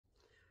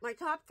My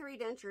top 3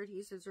 denture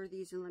adhesives are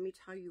these, and let me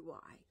tell you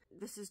why.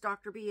 This is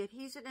Dr. B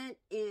Adhesivant,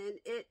 and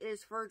it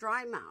is for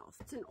dry mouth.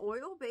 It's an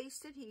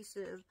oil-based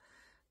adhesive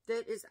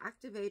that is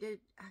activated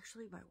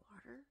actually by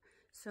water.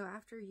 So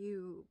after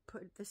you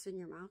put this in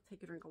your mouth,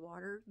 take a drink of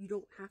water. You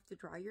don't have to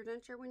dry your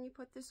denture when you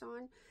put this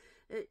on.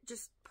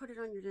 Just put it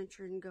on your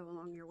denture and go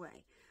along your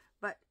way.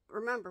 But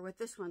remember, with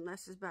this one,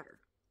 less is better.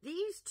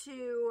 These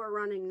two are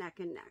running neck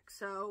and neck.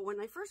 So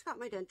when I first got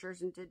my dentures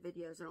and did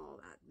videos and all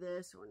that,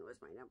 this one was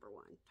my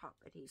 #1 top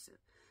adhesive.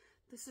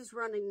 This is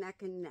running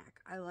neck and neck.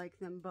 I like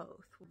them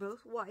both.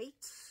 Both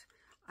white.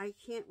 I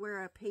can't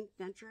wear a pink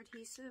denture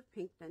adhesive.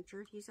 Pink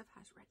denture adhesive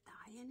has red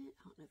dye in it.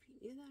 I don't know if you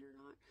knew that or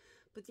not.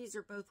 But these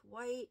are both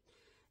white,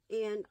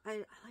 and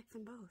I like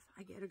them both.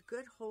 I get a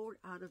good hold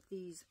out of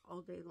these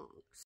all day long.